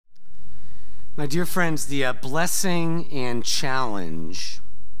My dear friends, the blessing and challenge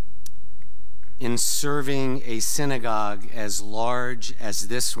in serving a synagogue as large as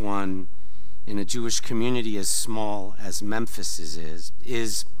this one in a Jewish community as small as Memphis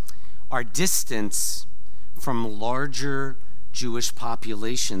is our distance from larger Jewish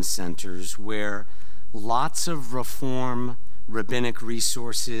population centers where lots of Reform rabbinic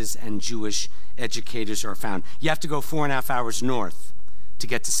resources and Jewish educators are found. You have to go 4.5 hours north to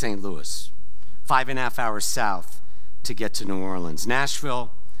get to St. Louis, 5.5 hours south to get to New Orleans.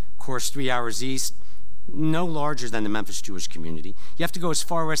 Nashville, of course, 3 hours east, no larger than the Memphis Jewish community. You have to go as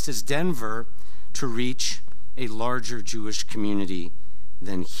far west as Denver to reach a larger Jewish community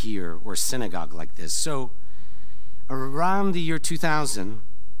than here, or synagogue like this. So around the year 2000,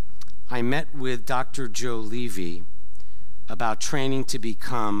 I met with Dr. Joe Levy about training to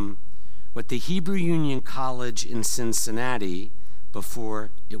become what the Hebrew Union College in Cincinnati,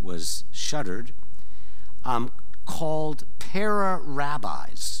 before it was shuttered, called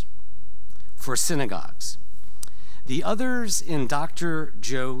para-rabbis for synagogues. The others in Dr.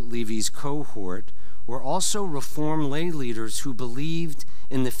 Joe Levy's cohort were also Reform lay leaders who believed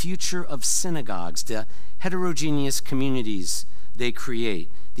in the future of synagogues, the heterogeneous communities they create,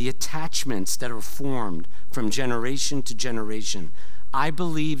 the attachments that are formed from generation to generation. I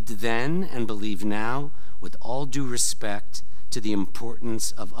believed then and believe now, with all due respect to the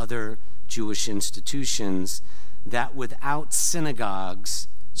importance of other Jewish institutions, that without synagogues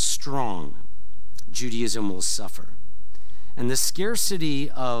strong, Judaism will suffer. And the scarcity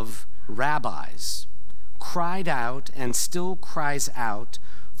of rabbis cried out and still cries out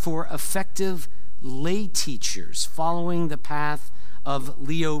for effective lay teachers following the path of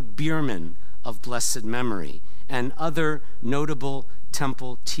Leo Bierman of blessed memory and other notable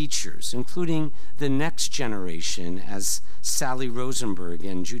temple teachers, including the next generation, as Sally Rosenberg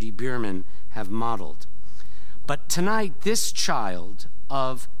and Judy Bierman have modeled. But tonight, this child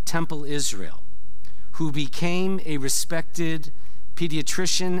of Temple Israel, who became a respected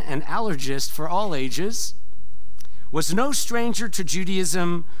pediatrician and allergist for all ages, was no stranger to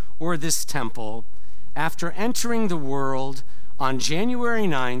Judaism or this temple after entering the world on January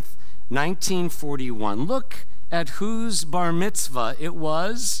 9th, 1941. Look at whose bar mitzvah it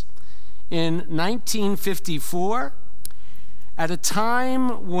was in 1954, at a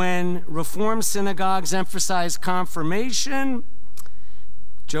time when Reform synagogues emphasized confirmation.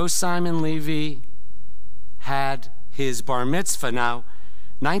 Joe Simon Levy had his bar mitzvah. Now,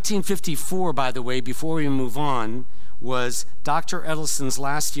 1954, by the way, before we move on, was Dr. Edelson's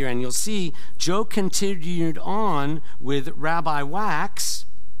last year, and you'll see Joe continued on with Rabbi Wax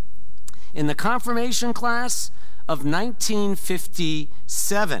in the confirmation class of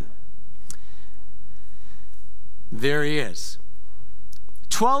 1957. There he is.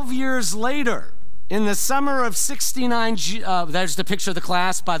 12 years later, in the summer of 69, there's the picture of the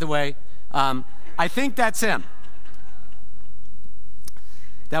class, by the way. I think that's him.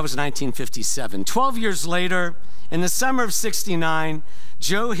 That was 1957. 12 years later, in the summer of 69,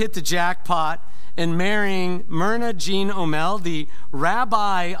 Joe hit the jackpot in marrying Myrna Jean Omel, the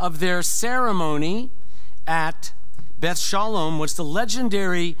rabbi of their ceremony at Beth Shalom, was the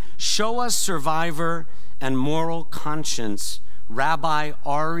legendary Shoah survivor and moral conscience, Rabbi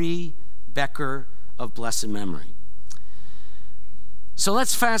Ari Becker of blessed memory. So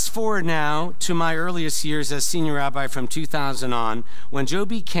let's fast forward now to my earliest years as senior rabbi from 2000 on, when Joe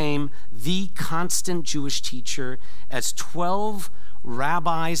became the constant Jewish teacher as 12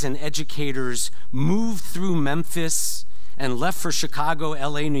 rabbis and educators moved through Memphis and left for Chicago,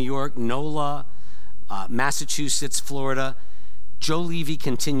 LA, New York, NOLA, Massachusetts, Florida. Joe Levy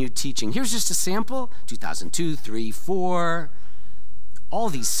continued teaching. Here's just a sample: 2002, 3, 4, all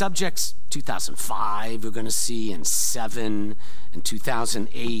these subjects. 2005 we're going to see, and 7, and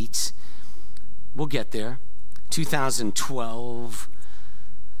 2008. We'll get there. 2012.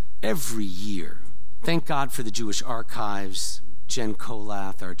 Every year. Thank God for the Jewish Archives. Jen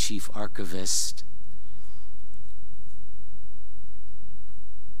Kolath, our chief archivist.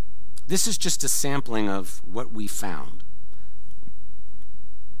 This is just a sampling of what we found.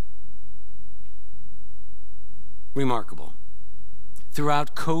 Remarkable.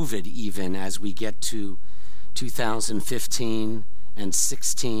 Throughout COVID, even as we get to 2015 and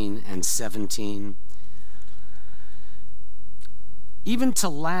 16 and 17, even to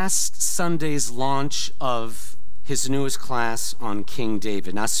last Sunday's launch of his newest class on King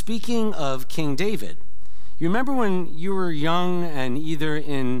David. Now, speaking of King David, you remember when you were young and either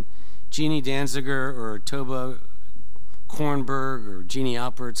in Jeannie Danziger or Toba Kornberg or Jeannie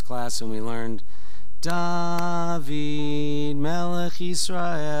Alpert's class, and we learned David Melech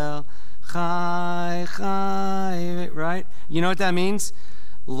Israel Chai, chai, right? You know what that means?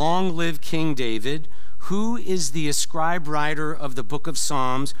 Long live King David, who is the ascribed writer of the book of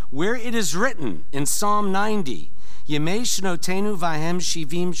Psalms, where it is written in Psalm 90, Yemei shnotenu vahem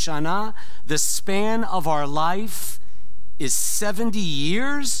shivim shana, the span of our life is 70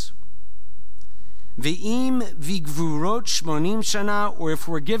 years. Ve'im vigvurot shmonim shana, or if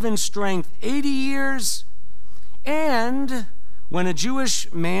we're given strength, 80 years. And when a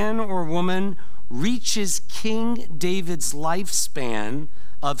Jewish man or woman reaches King David's lifespan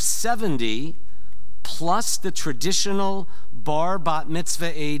of 70, plus the traditional bar bat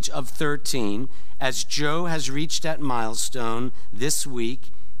mitzvah age of 13, as Joe has reached that milestone this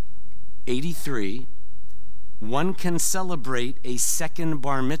week, 83, one can celebrate a second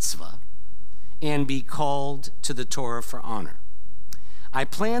bar mitzvah and be called to the Torah for honor. I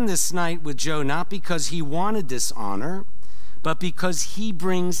planned this night with Joe not because he wanted this honor, but because he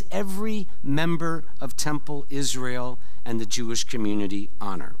brings every member of Temple Israel and the Jewish community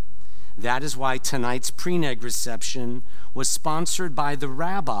honor. That is why tonight's pre-neg reception was sponsored by the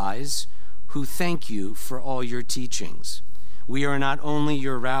rabbis who thank you for all your teachings. We are not only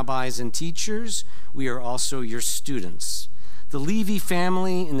your rabbis and teachers, we are also your students. The Levy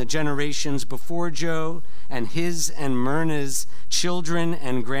family in the generations before Joe and his and Myrna's children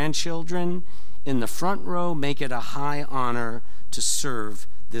and grandchildren in the front row make it a high honor to serve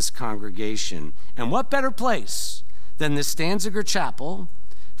this congregation. And what better place than the Stanziger Chapel,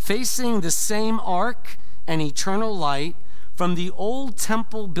 facing the same ark and eternal light from the old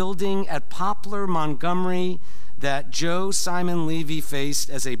temple building at Poplar, Montgomery, that Joe Simon Levy faced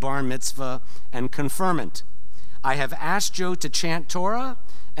as a bar mitzvah and confirmant. I have asked Joe to chant Torah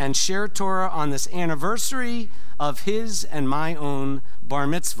and share Torah on this anniversary of his and my own bar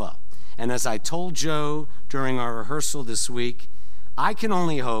mitzvah. And as I told Joe during our rehearsal this week, I can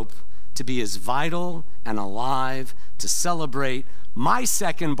only hope to be as vital and alive to celebrate my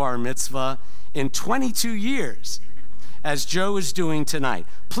second bar mitzvah in 22 years as Joe is doing tonight.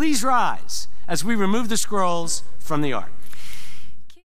 Please rise as we remove the scrolls from the ark.